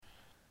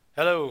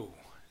Hello,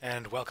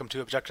 and welcome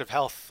to Objective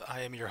Health.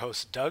 I am your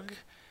host, Doug,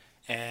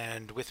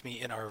 and with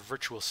me in our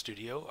virtual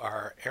studio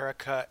are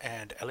Erica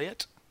and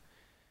Elliot.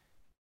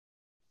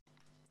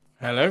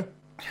 Hello.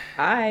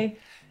 Hi.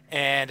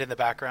 And in the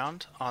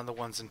background, on the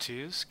ones and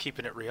twos,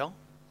 keeping it real,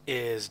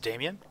 is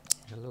Damien.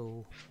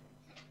 Hello.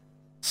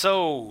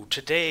 So,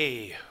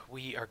 today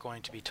we are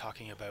going to be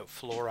talking about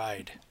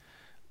fluoride.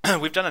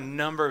 We've done a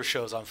number of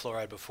shows on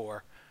fluoride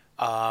before,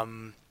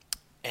 um,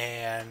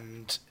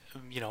 and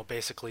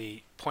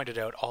basically pointed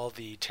out all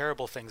the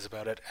terrible things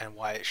about it and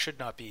why it should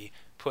not be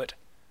put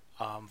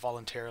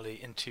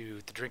voluntarily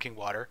into the drinking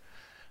water.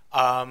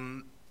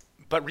 Um,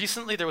 but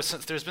recently,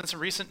 there's been some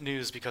recent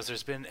news because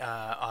there's been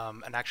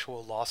an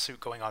actual lawsuit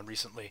going on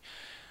recently.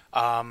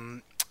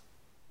 Um,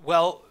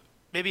 well,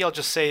 maybe I'll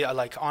just say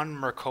like on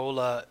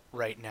Mercola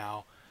right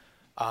now,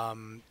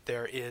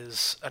 there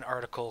is an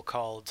article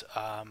called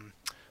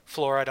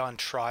 "Fluoride on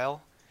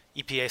Trial."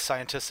 EPA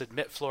scientists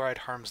admit fluoride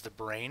harms the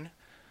brain.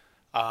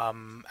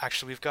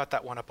 Actually, we've got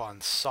that one up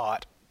on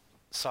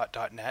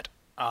SOT.net.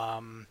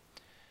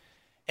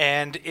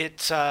 And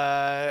it's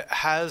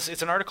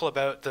an article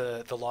about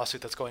the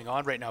lawsuit that's going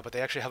on right now, but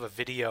they actually have a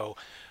video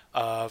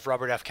of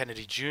Robert F.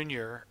 Kennedy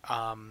Jr.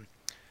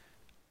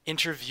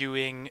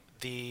 Interviewing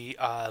the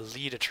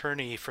lead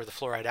attorney for the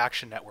Fluoride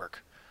Action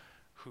Network,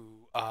 who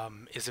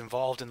is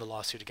involved in the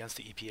lawsuit against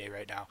the EPA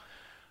right now.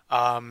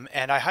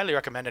 And I highly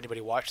recommend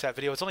anybody watch that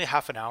video. It's only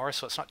half an hour,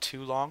 so it's not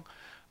too long,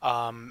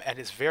 and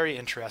it's very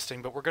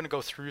interesting. But we're going to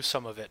go through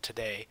some of it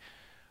today.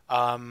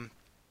 Um,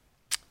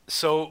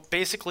 so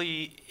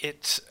basically,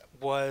 it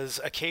was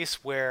a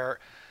case where,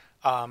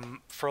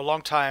 for a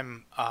long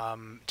time,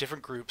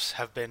 different groups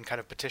have been kind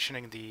of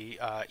petitioning the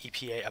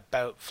EPA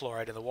about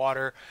fluoride in the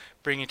water,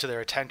 bringing to their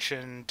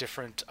attention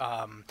different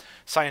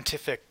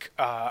scientific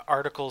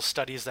articles,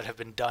 studies that have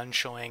been done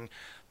showing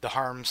the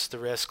harms, the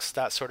risks,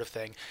 that sort of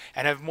thing,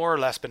 and have more or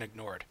less been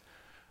ignored.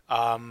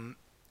 Um,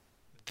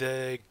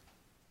 the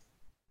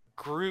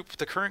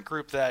the current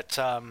group that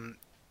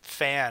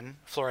FAN,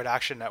 Fluoride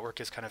Action Network,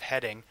 is kind of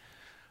heading,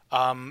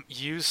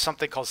 use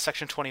something called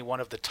Section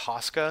 21 of the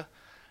TSCA,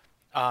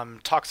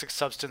 Toxic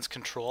Substance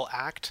Control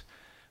Act,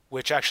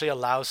 which actually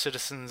allows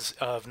citizens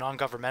of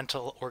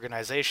non-governmental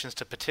organizations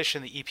to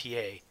petition the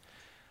EPA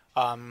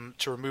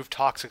to remove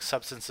toxic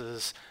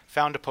substances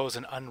found to pose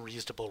an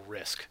unreasonable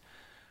risk.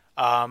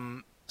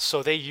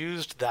 So they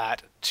used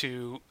that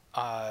to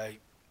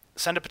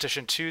send a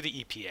petition to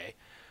the EPA,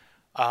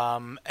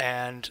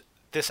 and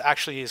this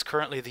actually is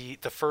currently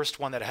the first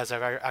one that has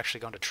ever actually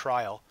gone to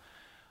trial,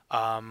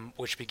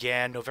 which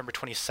began November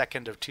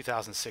 22nd of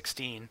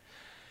 2016.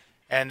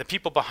 And the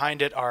people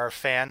behind it are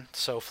FAN,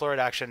 so Fluoride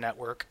Action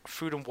Network,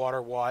 Food and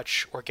Water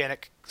Watch,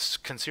 Organic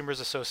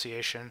Consumers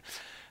Association,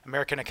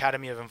 American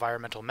Academy of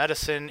Environmental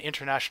Medicine,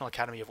 International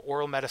Academy of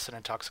Oral Medicine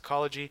and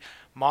Toxicology,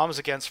 Moms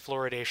Against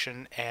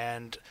Fluoridation,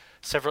 and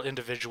several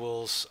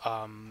individuals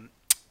on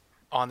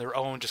their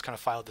own just kind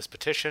of filed this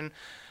petition.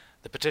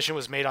 The petition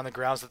was made on the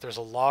grounds that there's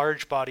a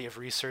large body of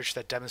research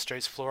that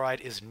demonstrates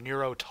fluoride is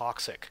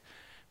neurotoxic,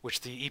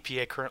 which the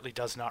EPA currently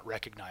does not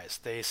recognize.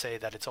 They say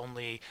that it's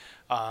only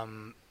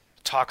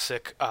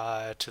toxic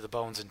to the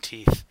bones and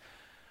teeth.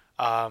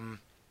 Um,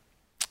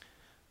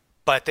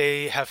 but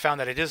they have found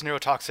that it is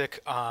neurotoxic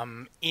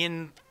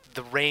in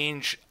the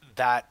range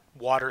that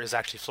water is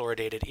actually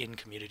fluoridated in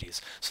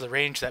communities. So the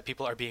range that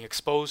people are being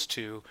exposed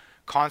to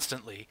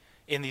constantly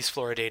in these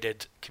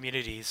fluoridated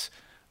communities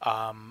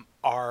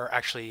are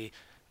actually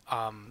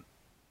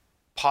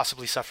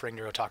possibly suffering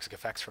neurotoxic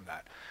effects from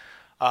that.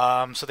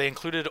 So they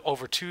included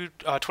over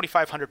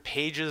 2,500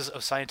 pages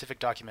of scientific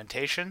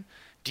documentation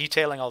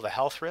detailing all the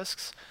health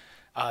risks.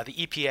 The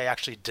EPA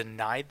actually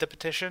denied the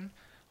petition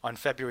on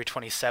February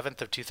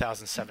 27th of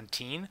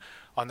 2017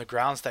 on the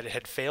grounds that it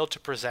had failed to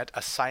present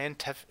a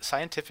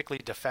scientifically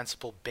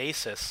defensible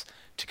basis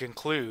to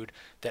conclude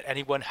that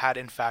anyone had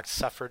in fact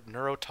suffered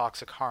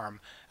neurotoxic harm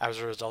as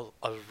a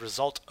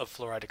result of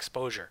fluoride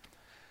exposure.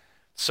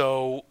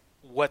 So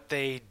what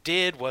they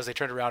did was they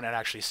turned around and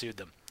actually sued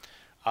them.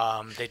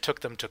 They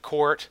took them to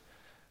court,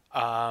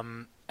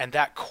 and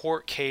that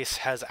court case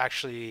has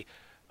actually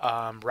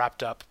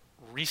wrapped up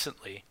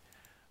recently.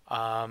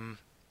 Um,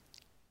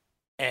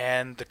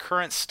 and the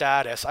current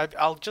status,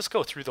 I'll just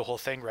go through the whole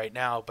thing right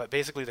now, but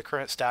basically the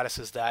current status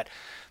is that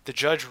the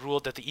judge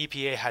ruled that the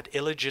EPA had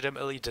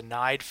illegitimately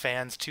denied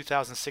FAN's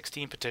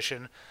 2016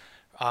 petition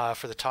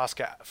for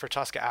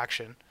TSCA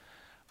action.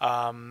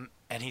 And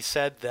he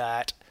said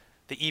that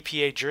the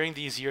EPA during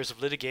these years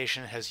of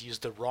litigation has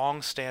used the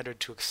wrong standard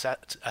to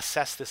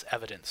assess this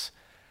evidence.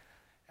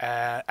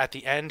 At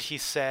the end, he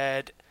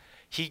said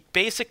he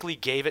basically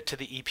gave it to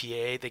the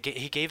EPA.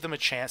 He gave them a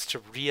chance to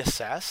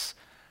reassess,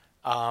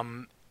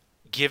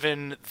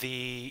 given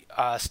the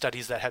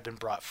studies that had been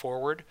brought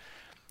forward.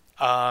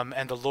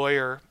 And the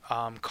lawyer,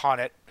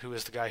 Connett, who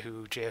is the guy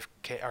who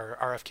JFK or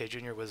RFK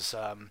Jr. was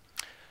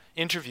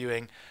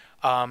interviewing,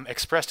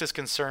 expressed his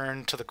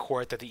concern to the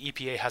court that the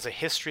EPA has a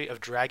history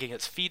of dragging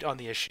its feet on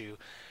the issue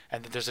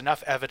and that there's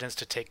enough evidence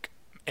to take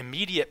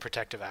immediate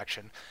protective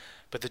action,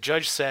 But the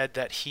judge said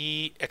that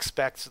he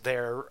expects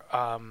their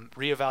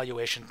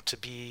reevaluation to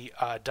be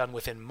done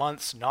within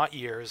months, not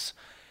years.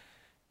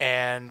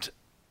 And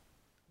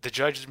the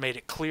judge made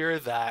it clear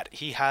that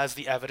he has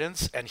the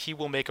evidence and he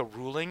will make a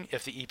ruling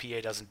if the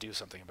EPA doesn't do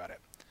something about it.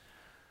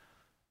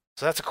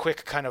 So that's a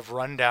quick kind of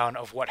rundown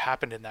of what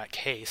happened in that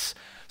case.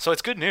 So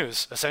it's good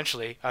news,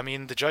 essentially. I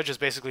mean, the judge has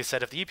basically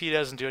said if the EPA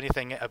doesn't do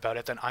anything about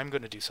it, then I'm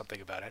going to do something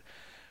about it.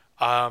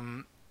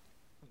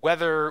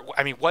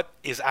 What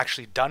is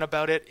actually done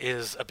about it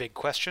is a big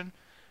question.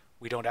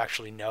 We don't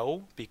actually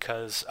know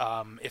because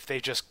if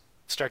they just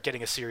start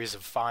getting a series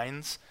of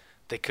fines,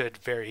 they could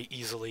very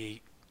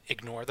easily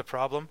ignore the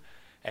problem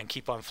and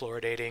keep on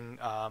fluoridating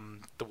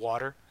the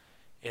water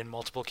in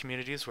multiple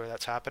communities where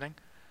that's happening.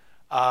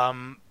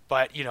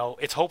 But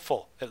it's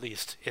hopeful. At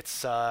least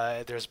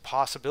there's a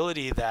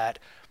possibility that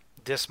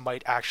this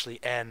might actually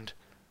end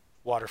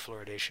water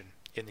fluoridation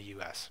in the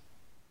U.S.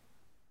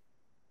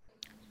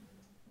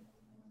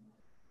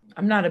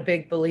 I'm not a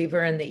big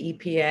believer in the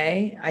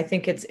EPA. I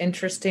think it's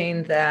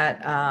interesting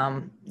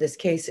that this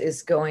case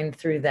is going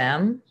through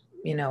them.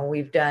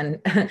 We've done,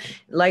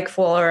 like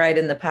fluoride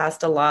in the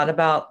past, a lot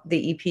about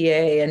the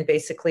EPA and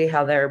basically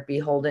how they're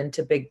beholden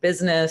to big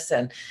business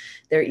and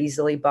they're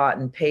easily bought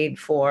and paid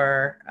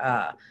for.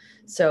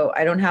 So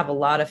I don't have a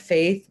lot of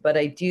faith, but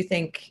I do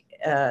think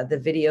the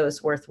video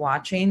is worth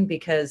watching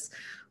because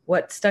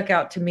what stuck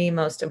out to me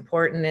most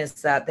important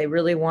is that they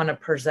really want to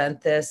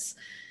present this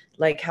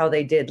like how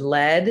they did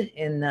lead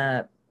in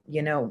the,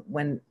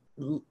 when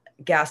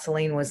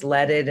gasoline was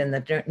leaded and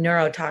the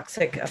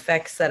neurotoxic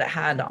effects that it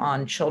had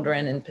on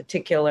children in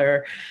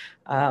particular,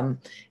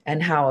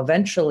 and how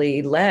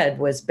eventually lead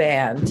was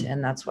banned.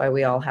 And that's why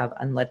we all have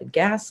unleaded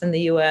gas in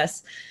the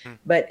US.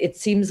 But it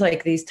seems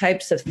like these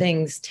types of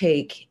things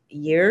take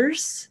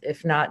years,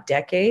 if not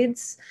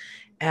decades.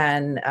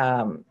 And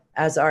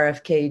as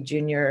RFK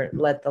Jr.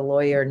 let the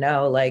lawyer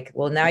know, like,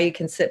 well, now you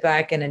can sit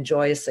back and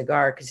enjoy a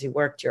cigar because you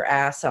worked your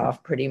ass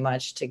off pretty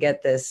much to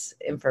get this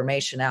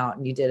information out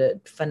and you did a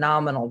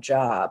phenomenal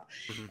job.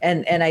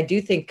 And I do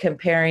think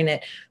comparing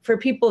it for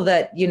people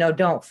that,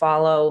 don't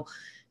follow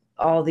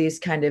all these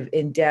kind of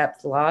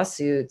in-depth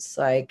lawsuits,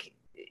 like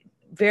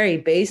very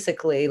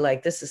basically,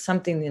 like this is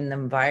something in the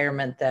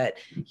environment that,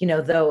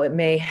 though it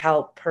may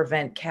help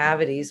prevent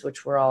cavities,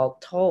 which we're all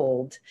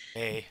told,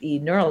 the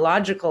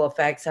neurological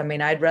effects. I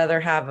mean, I'd rather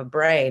have a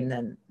brain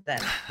than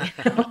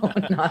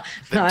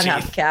not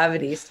have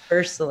cavities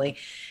personally.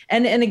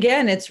 And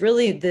again, it's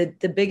really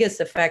the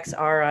biggest effects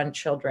are on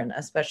children,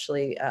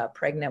 especially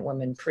pregnant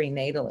women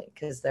prenatally,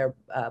 because their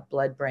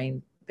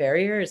blood-brain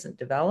barrier isn't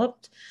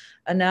developed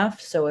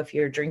enough. So if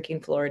you're drinking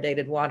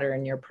fluoridated water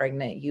and you're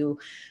pregnant, you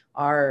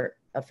are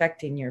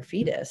affecting your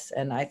fetus.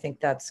 And I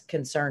think that's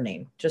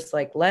concerning, just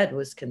like lead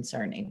was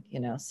concerning,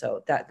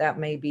 so that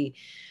may be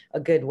a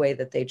good way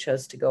that they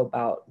chose to go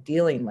about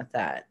dealing with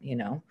that,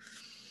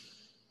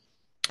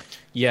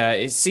 Yeah,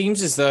 it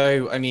seems as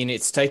though,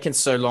 it's taken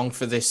so long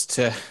for this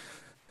to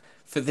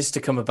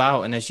come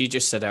about. And as you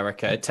just said,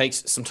 Erica,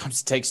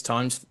 sometimes it takes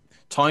time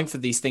for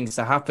these things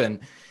to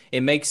happen.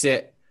 It makes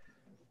it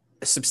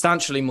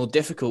substantially more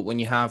difficult when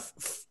you have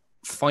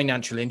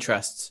financial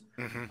interests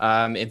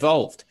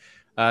involved.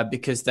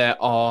 Because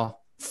there are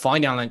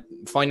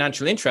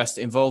financial interest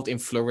involved in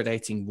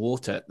fluoridating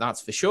water, that's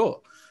for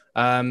sure.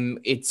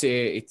 It's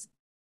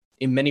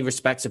in many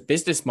respects a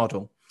business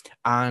model,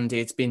 and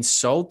it's been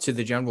sold to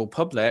the general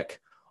public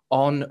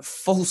on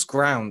false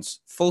grounds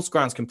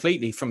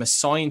completely from a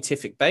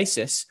scientific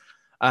basis.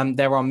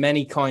 There are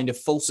many kind of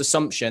false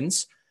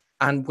assumptions,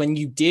 and when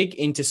you dig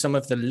into some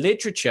of the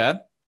literature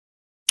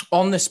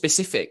on the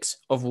specifics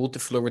of water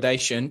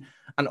fluoridation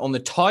and on the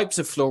types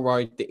of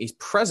fluoride that is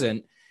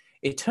present,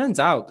 it turns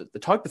out that the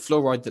type of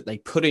fluoride that they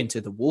put into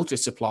the water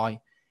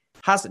supply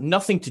has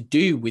nothing to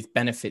do with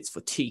benefits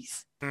for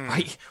teeth,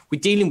 right?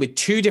 We're dealing with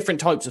two different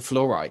types of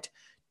fluoride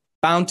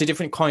bound to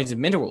different kinds of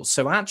minerals.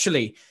 So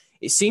actually,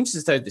 it seems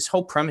as though this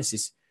whole premise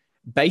is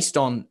based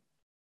on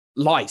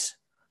lies,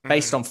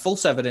 based on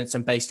false evidence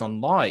and based on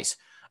lies.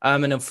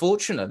 And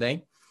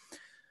unfortunately,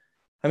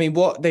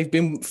 what they've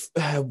been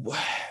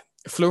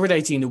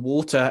fluoridating the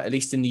water, at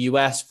least in the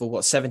US,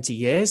 for 70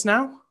 years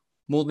now?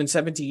 More than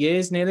 70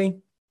 years,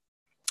 nearly.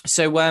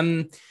 So,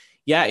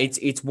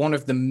 it's one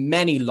of the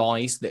many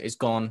lies that has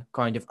gone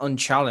kind of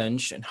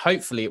unchallenged, and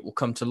hopefully it will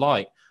come to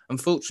light.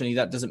 Unfortunately,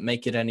 that doesn't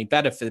make it any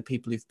better for the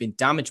people who've been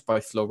damaged by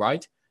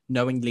fluoride,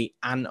 knowingly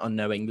and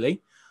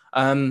unknowingly.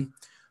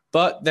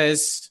 But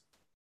there's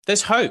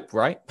hope,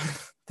 right?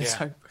 There's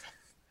hope.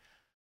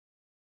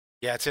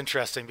 Yeah, it's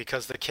interesting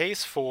because the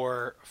case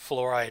for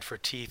fluoride for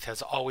teeth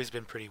has always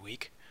been pretty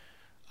weak.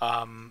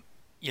 A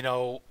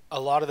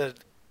lot of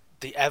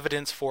the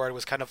evidence for it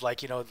was kind of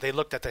like, they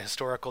looked at the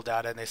historical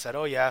data and they said,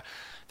 oh yeah,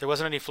 there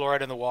wasn't any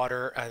fluoride in the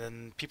water and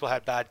then people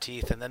had bad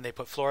teeth, and then they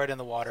put fluoride in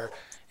the water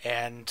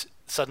and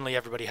suddenly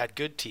everybody had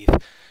good teeth.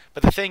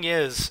 But the thing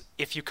is,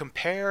 if you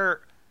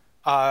compare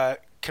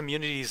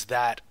communities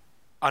that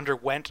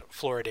underwent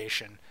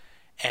fluoridation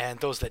and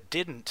those that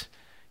didn't,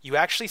 you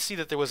actually see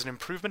that there was an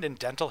improvement in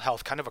dental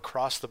health kind of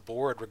across the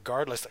board,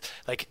 regardless.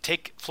 Like,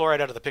 take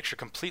fluoride out of the picture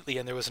completely,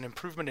 and there was an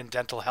improvement in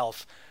dental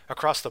health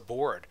across the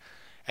board.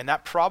 And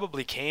that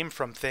probably came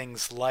from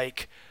things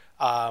like,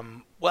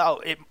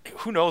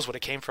 who knows what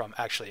it came from,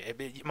 actually.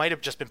 It might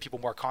have just been people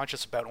more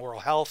conscious about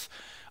oral health.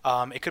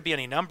 It could be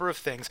any number of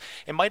things.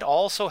 It might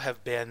also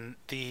have been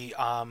the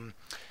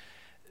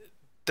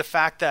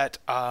fact that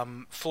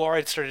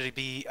fluoride started to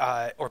be,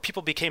 or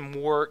people became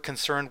more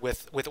concerned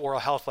with oral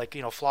health, like,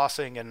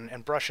 flossing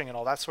and brushing and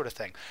all that sort of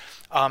thing.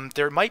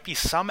 There might be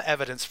some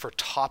evidence for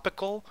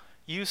topical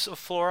use of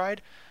fluoride,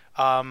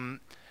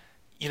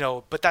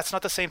 but that's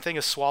not the same thing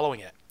as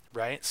swallowing it,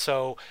 right?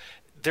 So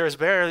there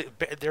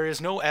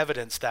is no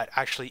evidence that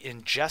actually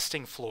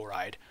ingesting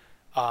fluoride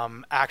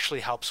actually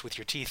helps with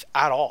your teeth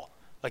at all.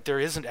 Like, there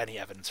isn't any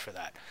evidence for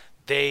that.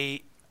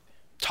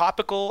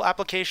 Topical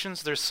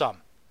applications, there's some.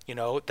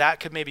 That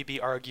could maybe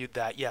be argued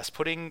that, yes,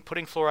 putting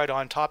fluoride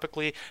on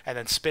topically and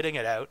then spitting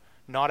it out,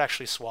 not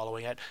actually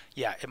swallowing it,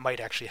 yeah, it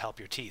might actually help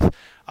your teeth.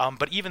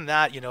 But even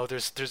that,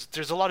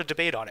 there's a lot of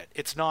debate on it.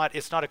 It's not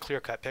a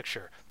clear-cut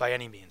picture by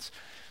any means.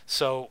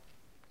 So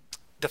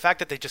the fact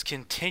that they just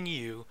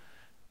continue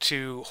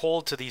to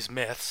hold to these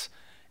myths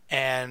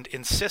and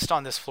insist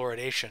on this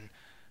fluoridation,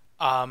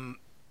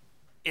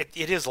 it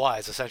is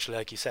lies, essentially,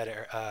 like you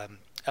said,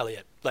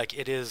 Elliot. Like,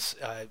 it is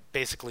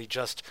basically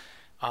just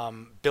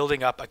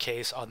building up a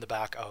case on the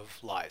back of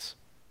lies.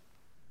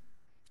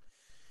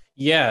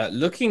 Yeah,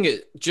 looking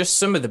at just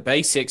some of the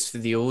basics for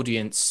the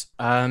audience,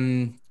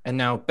 and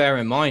now bear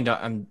in mind,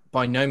 I'm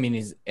by no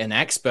means an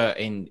expert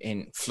in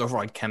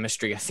fluoride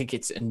chemistry. I think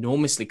it's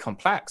enormously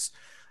complex.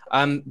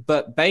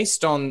 But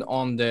based on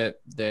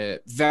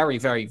the very,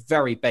 very,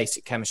 very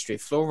basic chemistry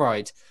of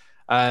fluoride,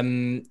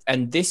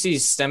 and this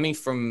is stemming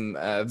from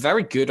a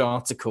very good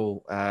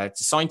article,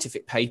 it's a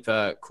scientific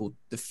paper called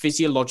 "The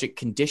Physiologic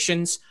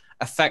Conditions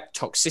Affect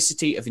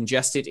Toxicity of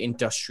Ingested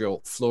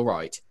Industrial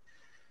Fluoride."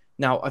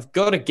 Now, I've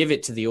got to give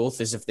it to the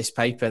authors of this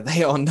paper.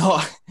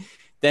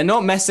 They're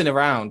not messing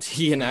around,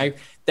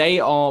 They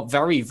are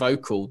very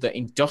vocal that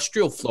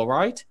industrial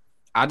fluoride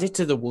added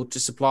to the water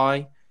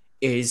supply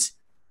is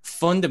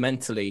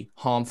fundamentally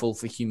harmful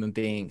for human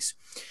beings.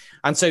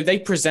 And so they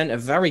present a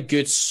very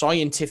good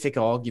scientific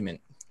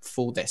argument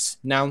for this.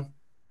 Now,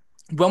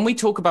 when we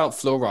talk about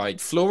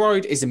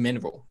fluoride is a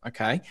mineral,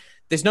 okay?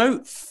 There's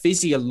no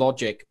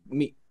physiologic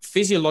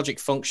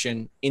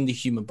function in the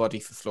human body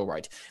for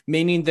fluoride,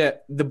 meaning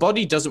that the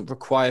body doesn't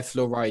require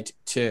fluoride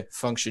to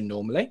function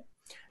normally.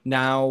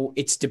 Now,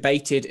 it's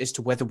debated as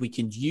to whether we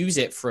can use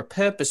it for a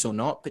purpose or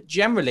not, but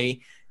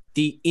generally,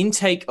 the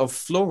intake of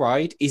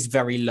fluoride is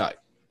very low,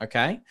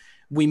 okay?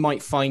 We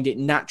might find it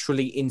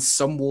naturally in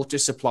some water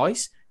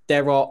supplies.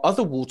 There are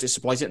other water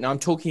supplies, and I'm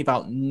talking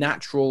about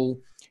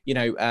natural,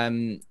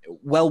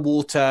 well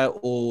water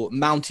or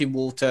mountain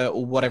water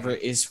or whatever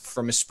it is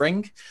from a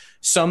spring.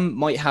 Some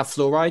might have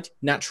fluoride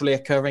naturally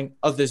occurring,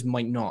 others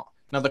might not.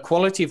 Now, the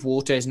quality of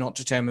water is not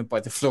determined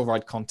by the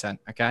fluoride content,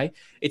 okay?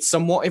 It's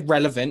somewhat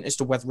irrelevant as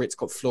to whether it's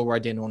got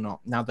fluoride in or not.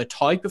 Now, the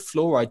type of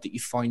fluoride that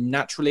you find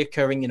naturally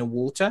occurring in a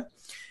water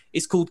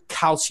is called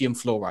calcium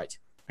fluoride,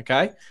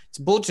 okay? It's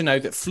important to know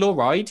that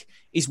fluoride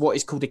is what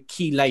is called a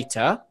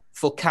chelator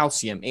for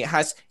calcium.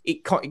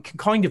 It can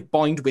kind of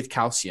bind with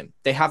calcium.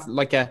 They have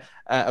like a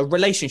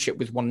relationship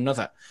with one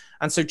another.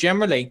 And so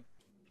generally,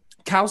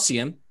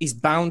 calcium is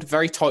bound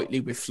very tightly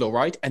with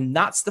fluoride, and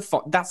that's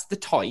the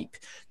type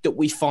that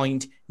we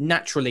find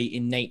naturally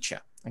in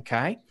nature,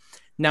 okay?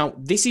 Now,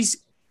 this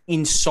is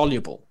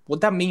insoluble. What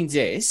that means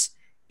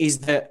is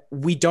that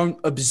we don't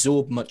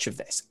absorb much of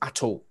this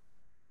at all,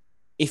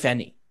 if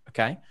any,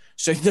 okay?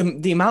 So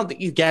the amount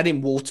that you get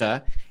in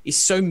water is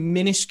so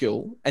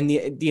minuscule, and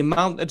the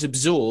amount that's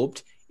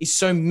absorbed is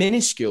so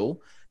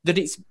minuscule that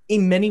it's,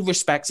 in many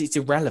respects, it's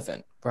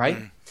irrelevant, right?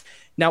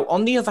 Now,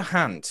 on the other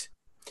hand,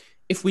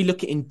 if we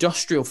look at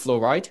industrial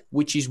fluoride,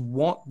 which is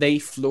what they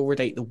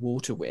fluoridate the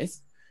water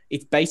with,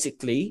 it's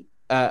basically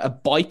a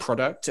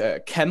byproduct, a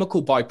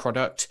chemical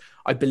byproduct.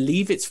 I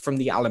believe it's from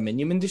the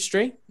aluminium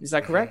industry. Is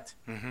that correct?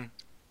 Mm-hmm.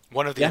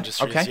 One of the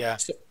industries, okay. Yeah.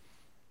 So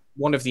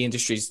one of the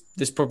industries.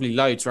 There's probably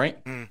loads, right?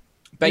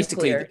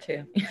 Basically,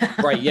 too.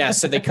 right? Yeah.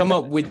 So they come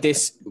up with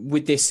this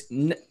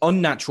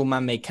unnatural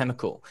man-made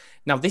chemical.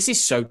 Now, this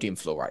is sodium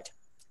fluoride.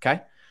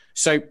 Okay.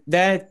 So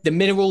the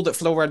mineral that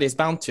fluoride is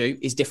bound to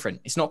is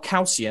different. It's not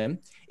calcium,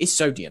 it's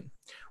sodium.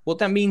 What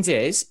that means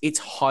is it's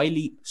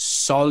highly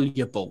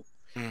soluble.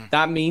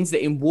 That means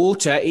that in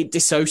water, it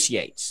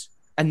dissociates.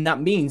 And that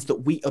means that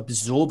we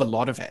absorb a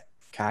lot of it.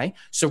 Okay.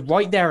 So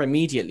right there,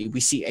 immediately, we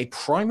see a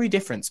primary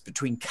difference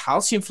between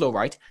calcium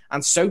fluoride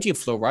and sodium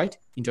fluoride,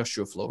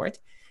 industrial fluoride,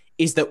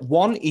 is that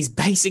one is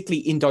basically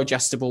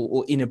indigestible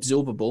or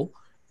inabsorbable.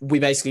 We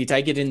basically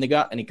take it in the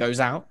gut and it goes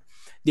out.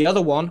 The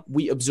other one,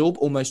 we absorb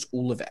almost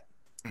all of it,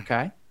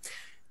 okay?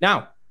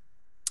 Now,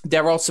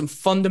 there are some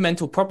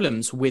fundamental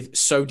problems with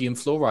sodium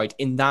fluoride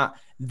in that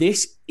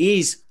this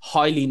is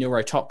highly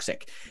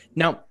neurotoxic.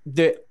 Now,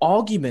 the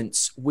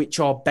arguments which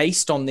are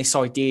based on this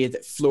idea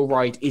that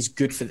fluoride is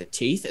good for the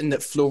teeth and that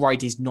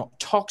fluoride is not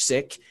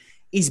toxic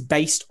is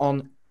based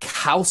on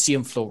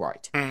calcium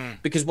fluoride.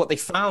 Because what they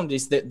found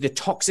is that the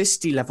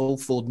toxicity level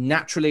for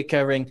naturally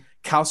occurring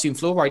calcium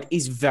fluoride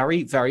is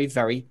very, very,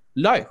 very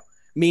low,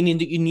 meaning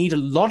that you need a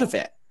lot of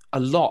it, a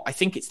lot. I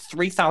think it's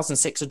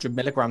 3,600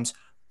 milligrams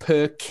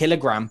per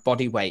kilogram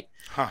body weight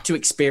to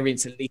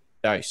experience a lethal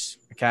dose,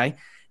 okay?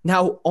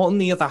 Now, on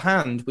the other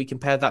hand, we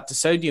compare that to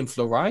sodium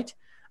fluoride,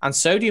 and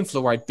sodium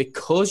fluoride,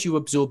 because you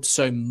absorb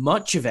so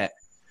much of it,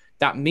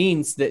 that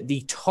means that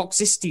the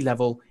toxicity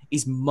level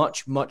is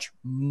much, much,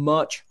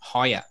 much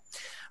higher.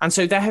 And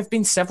so there have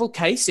been several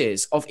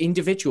cases of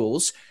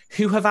individuals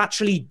who have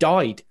actually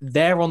died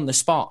there on the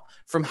spot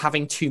from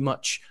having too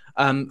much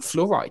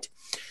fluoride.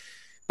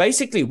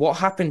 Basically, what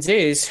happens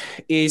is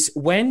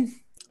when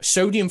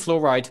sodium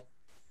fluoride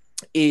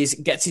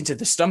gets into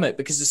the stomach,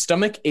 because the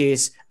stomach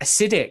is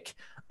acidic,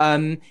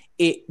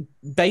 it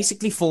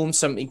basically forms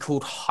something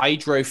called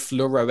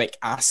hydrofluoric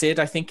acid,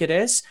 I think it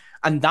is.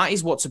 And that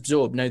is what's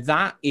absorbed. Now,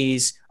 that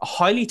is a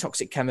highly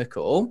toxic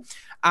chemical.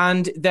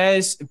 And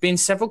there's been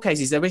several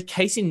cases. There was a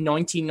case in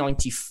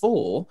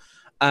 1994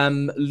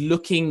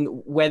 looking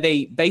where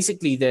they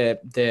basically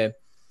the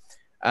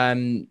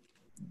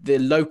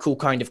local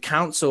kind of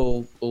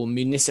council or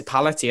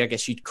municipality, I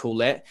guess you'd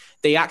call it,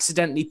 they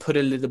accidentally put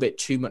a little bit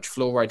too much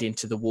fluoride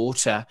into the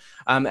water.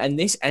 And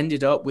this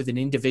ended up with an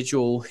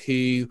individual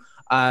who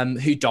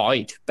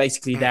died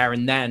basically there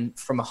and then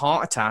from a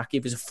heart attack.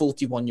 It was a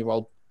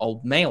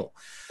 41-year-old male.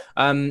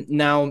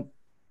 Now,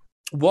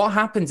 what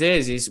happens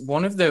is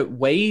one of the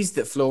ways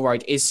that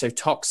fluoride is so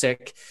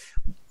toxic,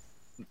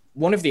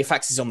 one of the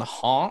effects is on the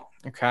heart,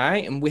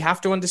 okay? And we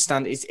have to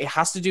understand it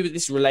has to do with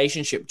this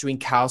relationship between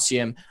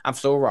calcium and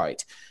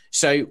fluoride.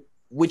 So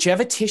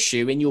whichever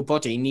tissue in your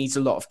body needs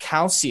a lot of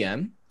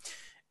calcium,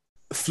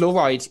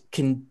 fluoride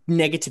can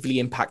negatively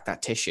impact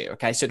that tissue,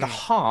 okay? So the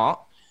heart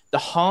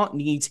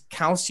needs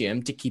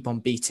calcium to keep on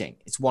beating.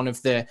 It's one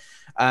of the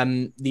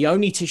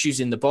only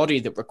tissues in the body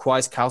that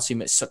requires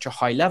calcium at such a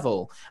high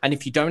level. And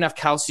if you don't have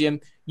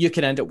calcium, you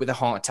can end up with a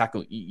heart attack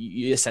or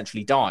you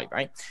essentially die,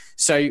 right?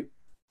 So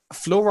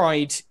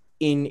fluoride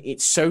in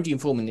its sodium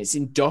form, in its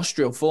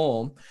industrial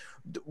form,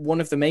 one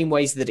of the main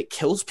ways that it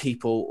kills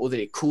people or that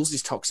it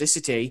causes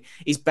toxicity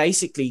is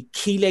basically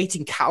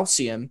chelating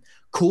calcium,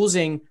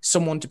 causing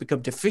someone to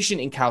become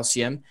deficient in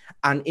calcium,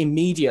 and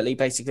immediately,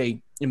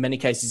 basically, in many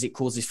cases, it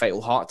causes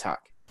fatal heart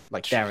attack,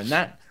 like there and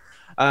then.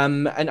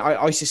 And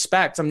I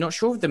suspect, I'm not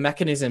sure of the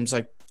mechanisms,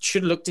 I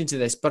should have looked into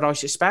this, but I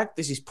suspect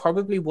this is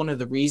probably one of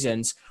the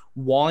reasons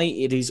why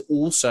it is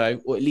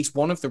also, or at least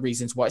one of the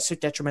reasons why it's so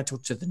detrimental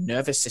to the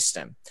nervous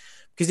system.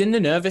 Because in the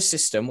nervous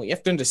system, what you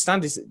have to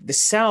understand is that the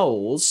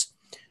cells,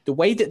 the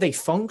way that they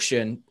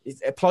function, it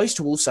applies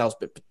to all cells,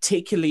 but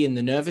particularly in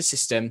the nervous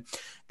system,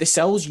 the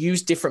cells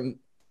use different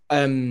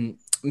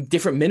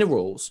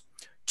minerals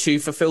to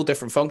fulfill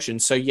different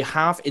functions. So you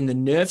have in the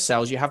nerve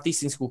cells, you have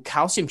these things called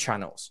calcium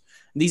channels.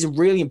 And these are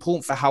really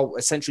important for how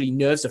essentially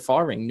nerves are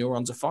firing,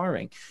 neurons are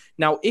firing.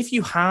 Now, if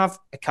you have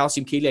a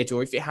calcium chelator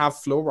or if you have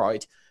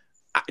fluoride,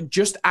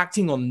 just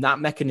acting on that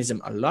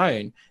mechanism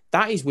alone,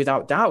 that is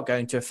without doubt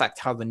going to affect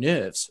how the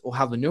nerves or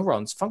how the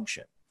neurons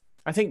function.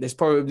 I think there's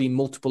probably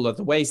multiple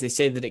other ways. They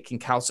say that it can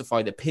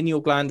calcify the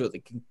pineal gland, or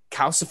it can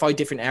calcify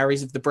different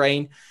areas of the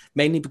brain,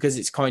 mainly because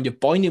it's kind of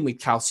binding with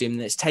calcium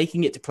and it's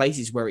taking it to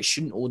places where it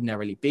shouldn't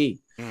ordinarily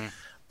be.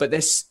 But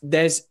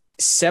there's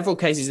several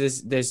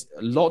cases. There's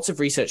lots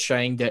of research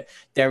showing that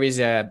there is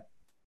an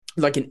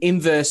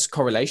inverse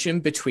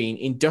correlation between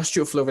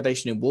industrial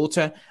fluoridation in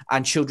water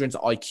and children's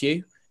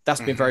IQ.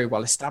 That's been very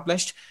well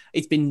established.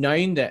 It's been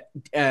known that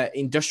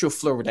industrial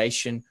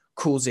fluoridation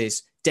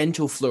causes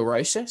dental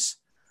fluorosis.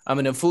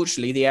 And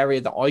unfortunately, the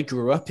area that I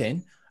grew up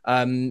in,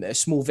 a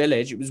small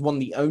village, it was one of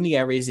the only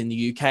areas in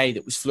the UK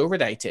that was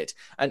fluoridated.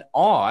 And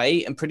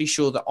I am pretty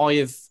sure that I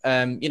have,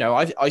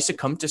 I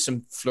succumbed to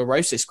some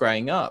fluorosis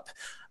growing up.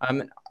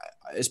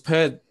 As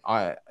per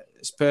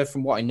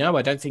from what I know,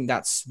 I don't think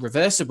that's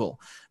reversible.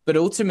 But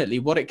ultimately,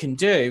 what it can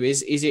do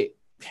is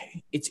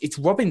it's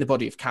robbing the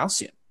body of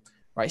calcium,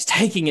 right? It's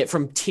taking it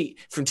from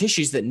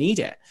tissues that need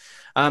it.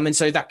 And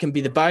so that can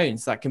be the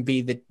bones, that can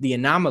be the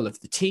enamel of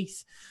the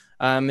teeth.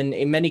 And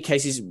in many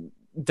cases,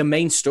 the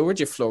main storage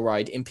of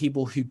fluoride in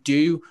people who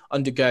do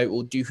undergo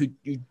or who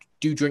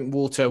do drink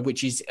water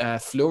which is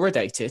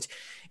fluoridated,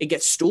 it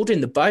gets stored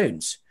in the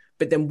bones.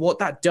 But then what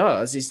that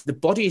does is the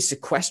body is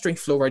sequestering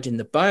fluoride in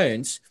the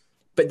bones,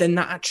 but then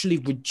that actually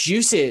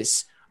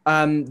reduces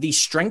the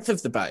strength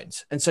of the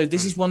bones. And so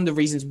this is one of the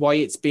reasons why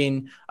it's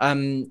been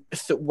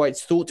why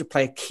it's thought to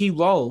play a key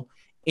role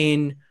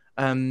in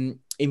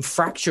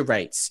fracture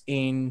rates,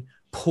 in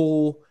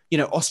poor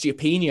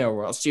osteopenia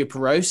or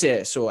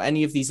osteoporosis or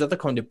any of these other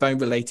kind of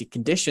bone-related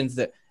conditions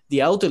that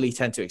the elderly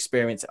tend to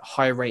experience at a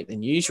higher rate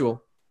than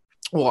usual,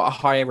 or at a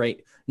higher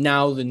rate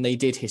now than they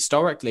did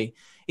historically,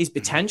 is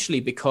potentially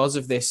because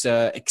of this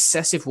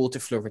excessive water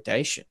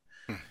fluoridation.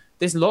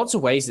 There's lots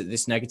of ways that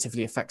this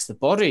negatively affects the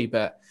body,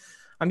 but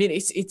I mean,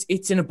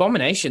 it's an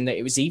abomination that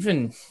it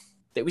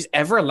was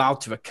ever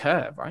allowed to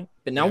occur, right?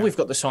 But now we've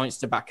got the science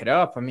to back it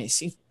up. I mean, it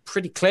seems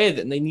pretty clear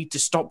that they need to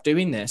stop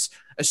doing this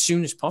as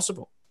soon as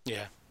possible.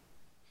 Yeah.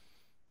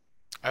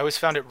 I always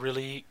found it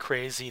really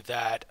crazy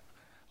that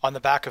on the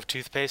back of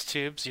toothpaste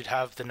tubes, you'd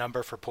have the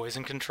number for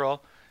poison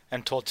control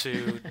and told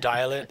to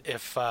dial it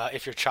if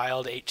your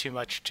child ate too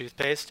much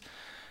toothpaste.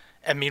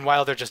 And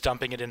meanwhile, they're just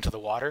dumping it into the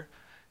water.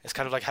 It's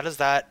kind of like, how does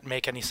that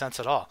make any sense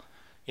at all?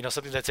 You know,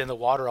 something that's in the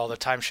water all the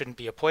time shouldn't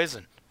be a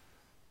poison.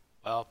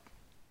 Well,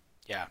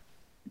 yeah.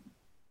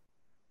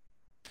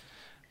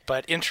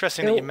 But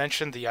interesting that you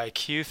mentioned the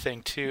IQ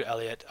thing too,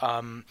 Elliot.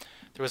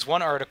 There was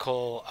one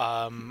article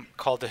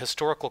called "The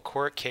Historical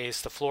Court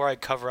Case: The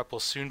Fluoride Cover-Up Will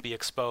Soon Be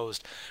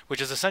Exposed,"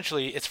 which is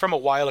essentially, it's from a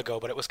while ago,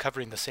 but it was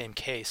covering the same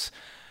case.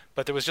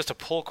 But there was just a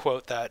pull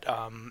quote that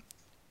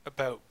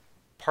about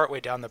partway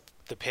down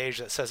the page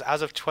that says,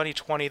 as of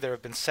 2020, there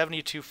have been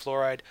 72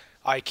 fluoride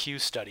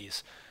IQ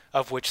studies,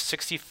 of which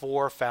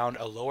 64 found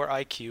a lower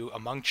IQ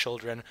among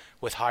children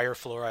with higher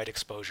fluoride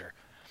exposure.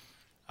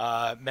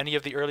 Many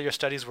of the earlier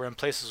studies were in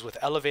places with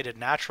elevated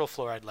natural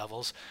fluoride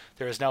levels.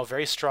 There is now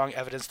very strong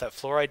evidence that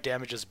fluoride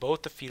damages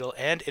both the fetal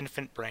and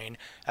infant brain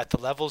at the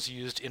levels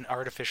used in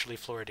artificially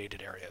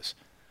fluoridated areas.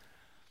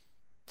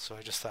 So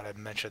I just thought I'd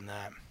mention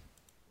that.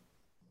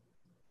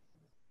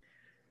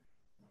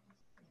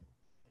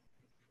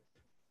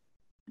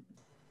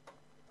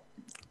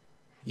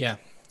 Yeah.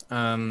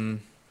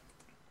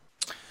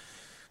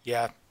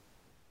 Yeah.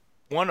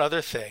 One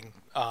other thing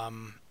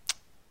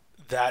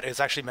that is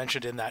actually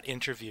mentioned in that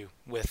interview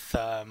with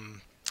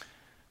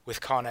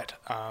Connet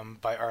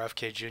by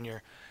RFK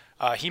Jr.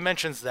 He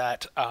mentions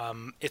that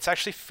it's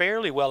actually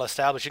fairly well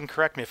established. You can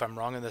correct me if I'm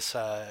wrong in this,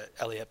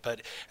 Elliot,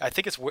 but I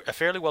think it's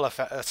fairly well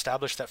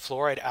established that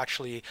fluoride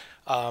actually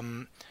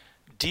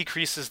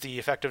decreases the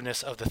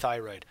effectiveness of the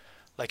thyroid.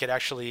 Like it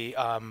actually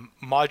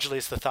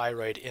modulates the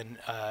thyroid in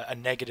a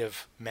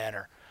negative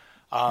manner.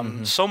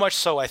 So much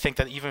so, I think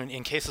that even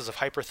in cases of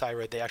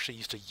hyperthyroid, they actually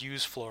used to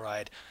use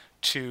fluoride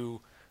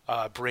to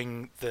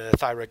bring the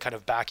thyroid kind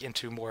of back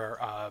into more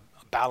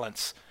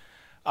balance.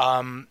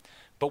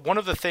 But one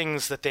of the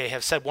things that they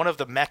have said, one of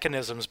the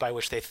mechanisms by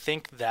which they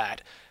think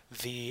that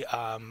the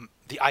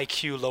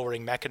IQ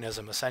lowering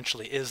mechanism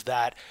essentially is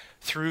that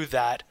through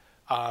that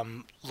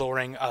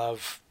lowering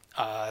of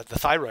the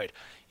thyroid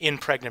in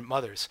pregnant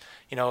mothers.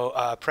 You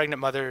know, pregnant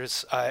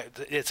mothers,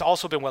 it's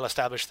also been well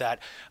established that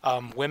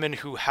women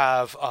who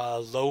have a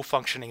low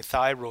functioning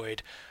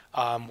thyroid,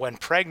 when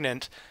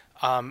pregnant,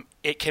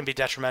 it can be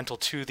detrimental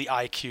to the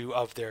IQ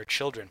of their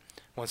children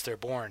once they're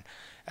born.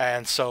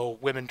 And so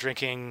women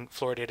drinking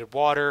fluoridated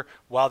water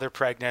while they're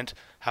pregnant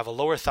have a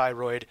lower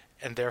thyroid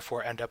and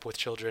therefore end up with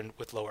children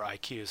with lower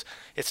IQs.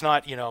 It's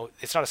not, you know,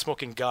 it's not a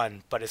smoking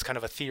gun, but it's kind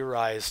of a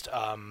theorized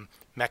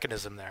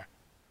mechanism there.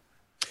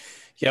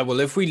 Yeah,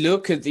 well, if we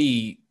look at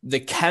the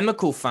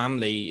chemical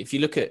family, if you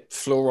look at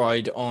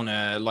fluoride on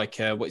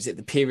what is it,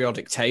 the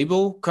periodic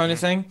table kind of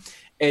thing,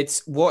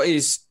 it's what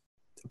is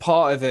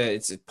part of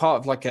it's part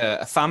of like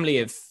a family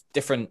of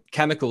different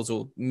chemicals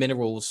or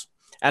minerals,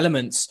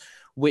 elements,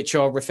 which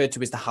are referred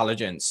to as the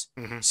halogens.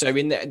 So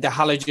in the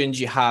halogens,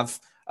 you have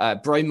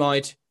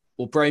bromide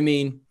or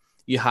bromine,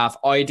 you have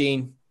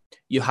iodine,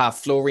 you have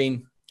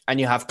fluorine, and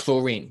you have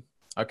chlorine.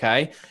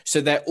 Okay, so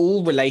they're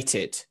all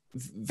related,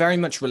 very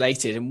much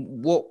related.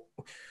 And what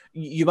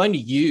you only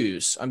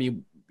use,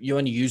 you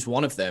only use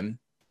one of them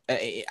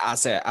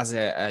as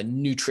a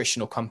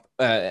nutritional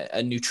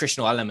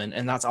element,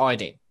 and that's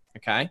iodine.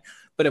 Okay,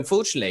 but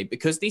unfortunately,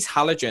 because these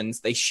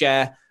halogens, they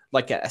share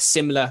like a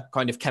similar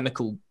kind of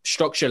chemical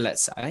structure,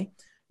 let's say,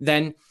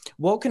 then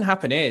what can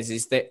happen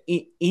is that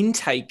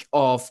intake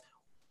of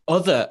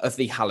other of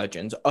the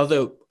halogens,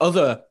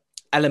 other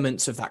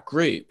elements of that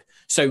group.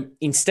 So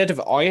instead of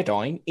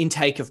iodine,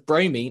 intake of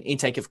bromine,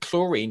 intake of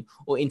chlorine,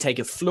 or intake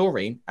of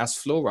fluorine as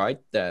fluoride,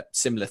 the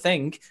similar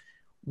thing,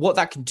 what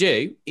that can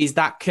do is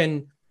that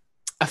can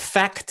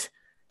affect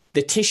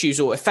the tissues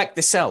or affect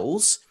the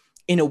cells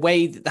in a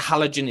way that the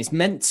halogen is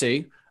meant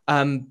to.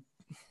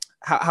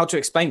 How to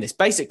explain this?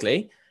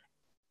 Basically,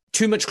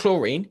 too much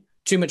chlorine,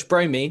 too much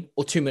bromine,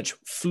 or too much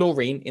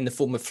fluorine in the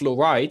form of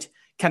fluoride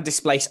can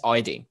displace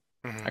iodine.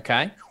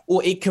 Okay,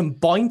 or it can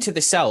bind to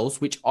the cells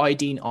which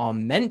iodine are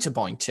meant to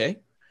bind to,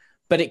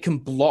 but it can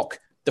block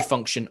the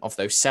function of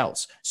those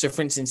cells. So,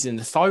 for instance, in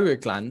the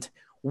thyroid gland,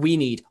 we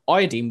need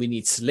iodine, we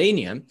need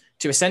selenium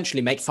to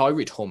essentially make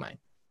thyroid hormone.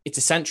 It's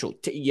essential.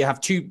 You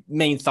have two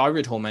main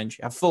thyroid hormones.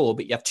 You have four,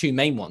 but you have two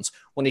main ones.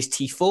 One is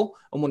T4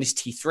 and one is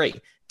T3.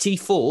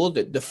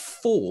 T4, the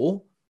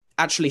 4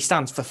 actually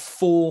stands for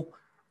 4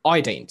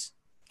 iodines.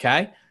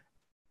 Okay.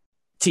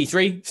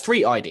 T3,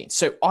 3 iodines.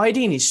 So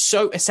iodine is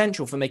so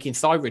essential for making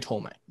thyroid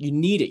hormone. You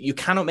need it. You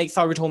cannot make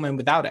thyroid hormone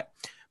without it.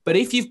 But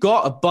if you've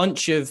got a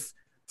bunch of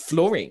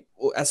fluorine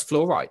as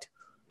fluoride,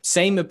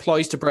 same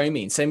applies to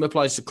bromine, same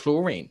applies to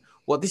chlorine.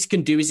 What this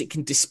can do is it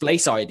can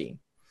displace iodine.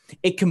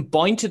 It can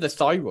bind to the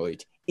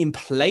thyroid in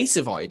place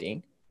of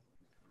iodine,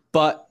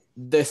 but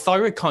the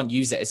thyroid can't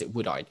use it as it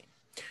would iodine.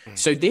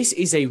 So this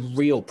is a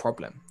real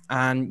problem.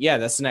 And yeah,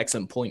 that's an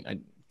excellent point. I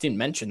didn't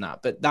mention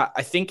that, but that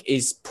I think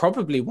is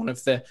probably one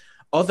of the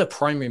other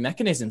primary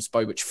mechanisms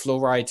by which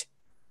fluoride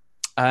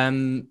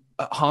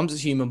harms the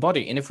human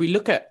body. And if we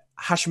look at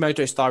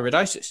Hashimoto's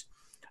thyroiditis,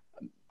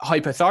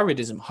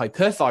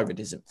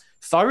 hyperthyroidism,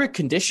 thyroid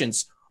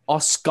conditions are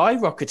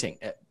skyrocketing,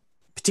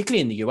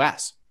 particularly in the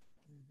US.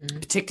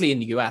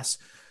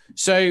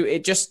 So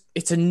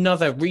it's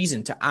another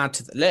reason to add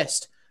to the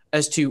list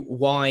as to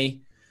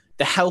why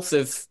the health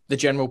of the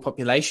general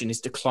population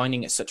is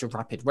declining at such a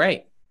rapid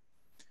rate.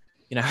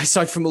 You know,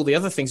 aside from all the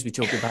other things we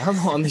talk about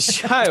on the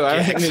show,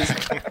 I mean,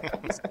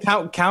 there's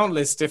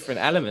countless different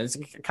elements,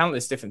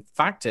 countless different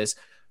factors.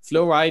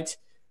 Fluoride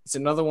is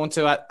another one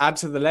to add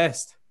to the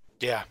list.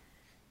 Yeah.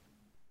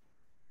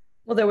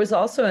 Well, there was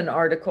also an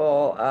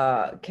article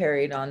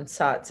carried on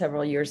SOT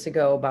several years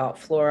ago about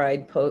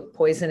fluoride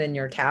poison in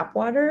your tap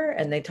water,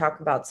 and they talk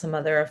about some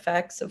other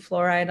effects of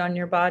fluoride on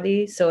your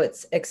body. So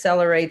it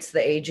accelerates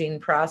the aging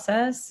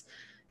process,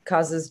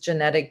 causes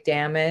genetic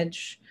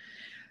damage,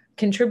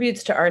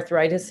 contributes to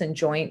arthritis and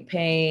joint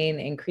pain,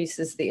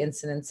 increases the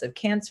incidence of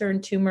cancer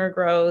and tumor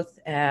growth,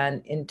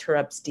 and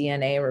interrupts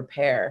DNA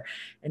repair.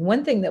 And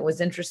one thing that was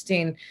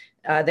interesting,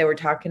 they were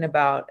talking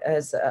about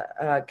as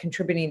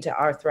contributing to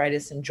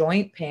arthritis and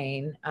joint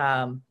pain.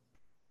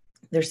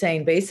 They're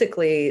saying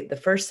basically the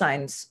first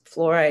signs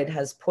fluoride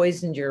has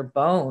poisoned your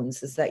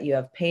bones is that you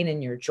have pain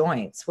in your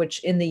joints,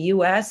 which in the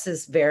US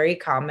is very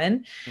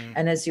common.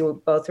 And as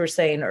you both were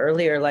saying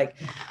earlier, like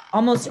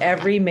almost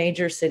every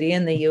major city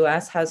in the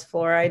US has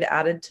fluoride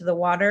added to the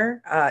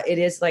water. It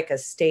is like a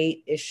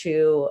state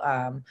issue,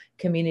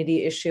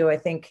 community issue. I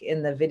think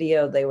in the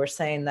video, they were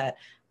saying that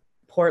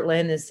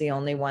Portland is the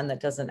only one that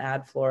doesn't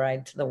add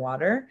fluoride to the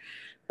water.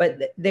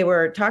 But they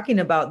were talking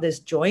about this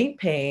joint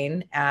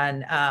pain,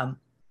 and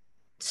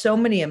so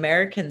many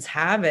Americans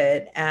have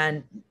it,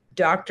 and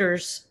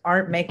doctors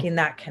aren't making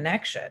that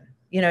connection.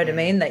 You know what I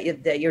mean?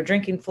 That you're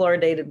drinking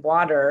fluoridated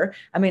water.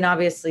 I mean,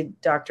 obviously,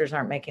 doctors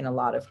aren't making a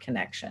lot of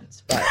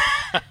connections, but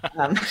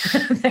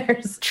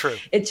there's true.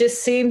 It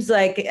just seems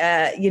like,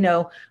 you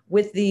know,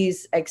 with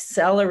these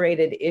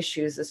accelerated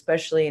issues,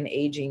 especially in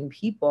aging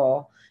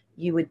people,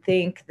 you would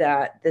think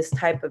that this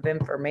type of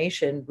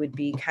information would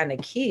be kind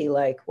of key.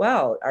 Like,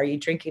 well, are you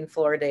drinking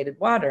fluoridated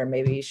water?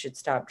 Maybe you should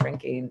stop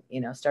drinking, you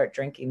know, start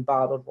drinking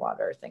bottled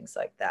water, things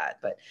like that.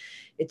 But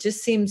it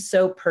just seems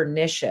so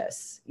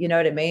pernicious, you know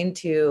what I mean,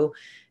 to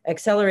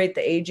accelerate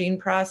the aging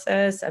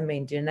process. I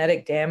mean,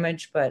 genetic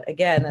damage. But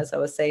again, as I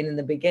was saying in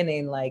the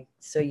beginning, like,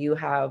 so you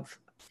have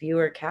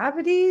fewer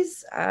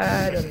cavities.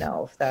 I don't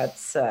know if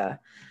that's...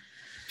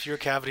 fewer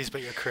cavities,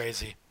 but you're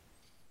crazy.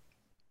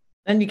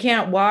 And you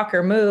can't walk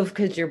or move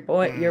because your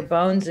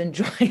bones and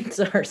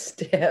joints are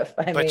stiff.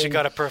 But you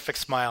got a perfect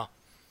smile.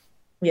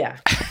 Yeah.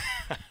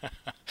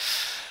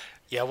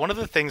 Yeah, one of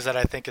the things that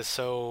I think is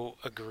so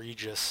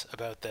egregious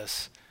about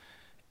this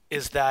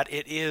is that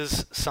it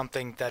is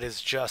something that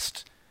is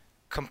just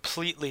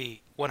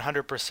completely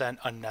 100%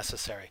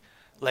 unnecessary.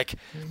 Like,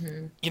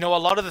 you know, a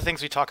lot of the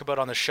things we talk about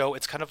on the show,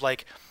 it's kind of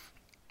like,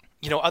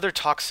 you know, other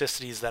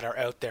toxicities that are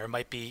out there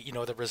might be, you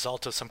know, the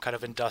result of some kind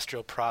of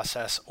industrial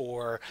process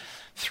or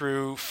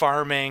through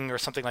farming or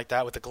something like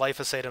that with the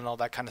glyphosate and all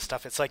that kind of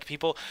stuff. It's like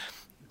people,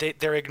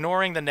 they're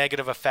ignoring the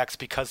negative effects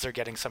because they're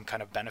getting some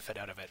kind of benefit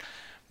out of it.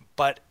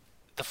 But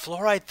the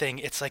fluoride thing,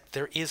 it's like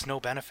there is no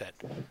benefit.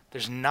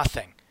 There's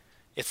nothing.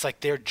 It's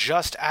like they're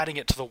just adding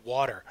it to the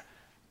water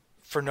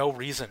for no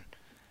reason.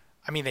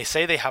 I mean, they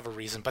say they have a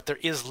reason, but there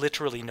is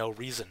literally no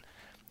reason.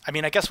 I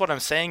mean, I guess what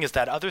I'm saying is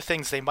that other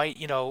things they might,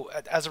 you know,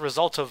 as a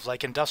result of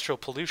like industrial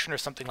pollution or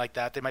something like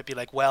that, they might be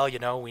like, well, you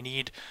know, we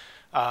need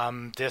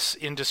this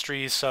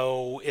industry,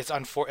 so it's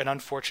an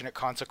unfortunate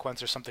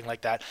consequence or something like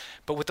that.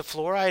 But with the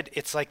fluoride,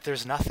 it's like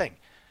there's nothing.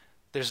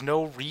 There's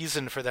no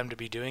reason for them to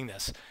be doing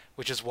this,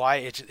 which is why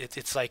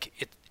it's like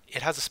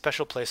it has a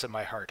special place in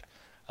my heart.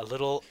 A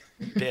little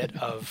bit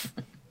of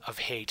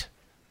hate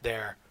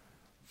there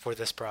for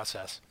this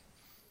process.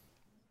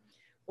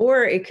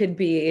 Or it could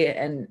be,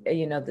 and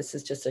you know, this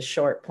is just a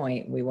short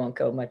point, we won't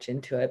go much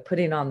into it,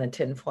 putting on the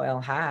tinfoil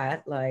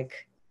hat,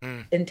 like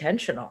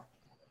intentional.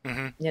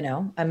 You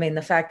know, I mean,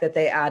 the fact that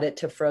they add it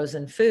to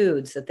frozen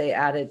foods, that they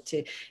add it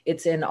to,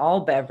 it's in all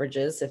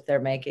beverages. If they're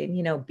making,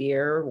 you know,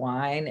 beer,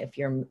 wine, if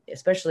you're,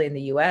 especially in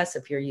the US,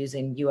 if you're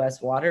using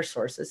US water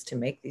sources to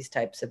make these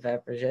types of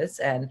beverages.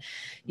 And,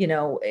 you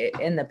know,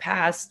 in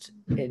past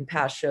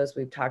shows,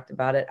 we've talked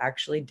about it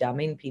actually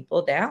dumbing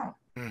people down,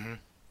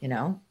 you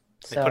know.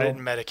 They put it in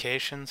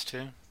medications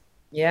too.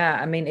 Yeah,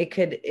 I mean, it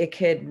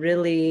could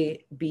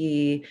really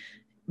be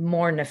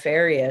more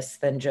nefarious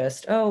than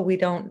just, oh, we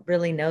don't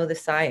really know the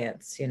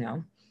science, you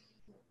know.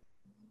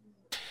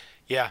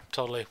 Yeah,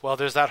 totally. Well,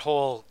 there's that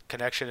whole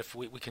connection. If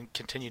we can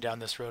continue down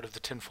this road of the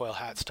tinfoil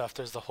hat stuff,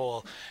 there's the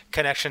whole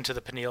connection to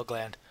the pineal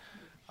gland.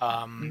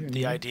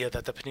 The idea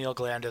that the pineal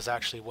gland is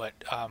actually what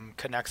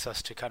connects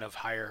us to kind of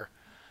higher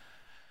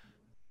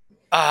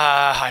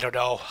I don't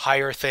know,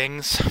 higher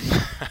things.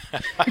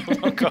 I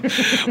won't go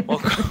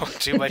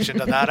too much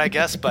into that, I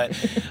guess. But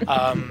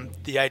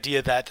the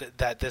idea that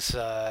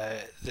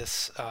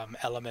this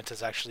element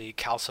is actually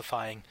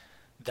calcifying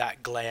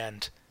that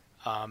gland,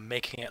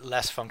 making it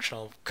less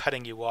functional,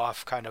 cutting you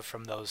off kind of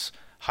from those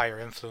higher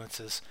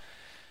influences.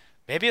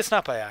 Maybe it's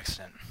not by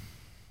accident.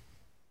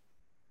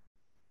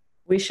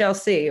 We shall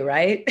see,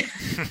 right?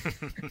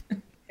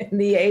 In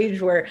the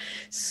age where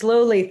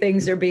slowly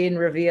things are being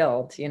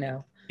revealed, you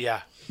know.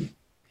 Yeah,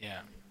 yeah.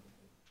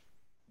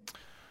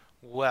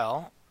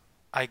 Well,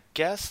 I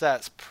guess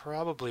that's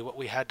probably what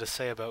we had to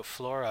say about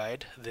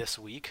fluoride this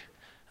week.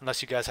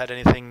 Unless you guys had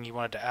anything you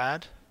wanted to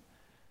add.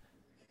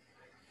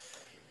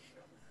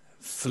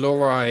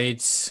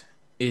 Fluoride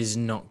is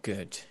not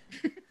good.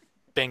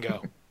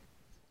 Bingo.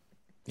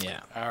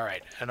 Yeah. All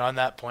right. And on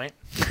that point,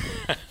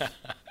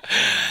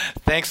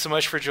 thanks so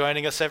much for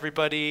joining us,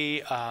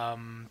 everybody.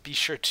 Be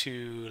sure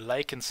to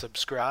like and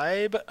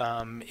subscribe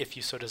if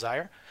you so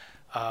desire.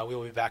 We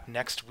will be back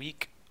next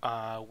week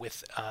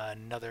with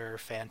another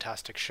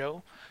fantastic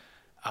show.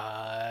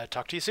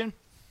 Talk to you soon.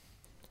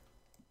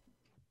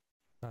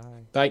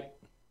 Bye.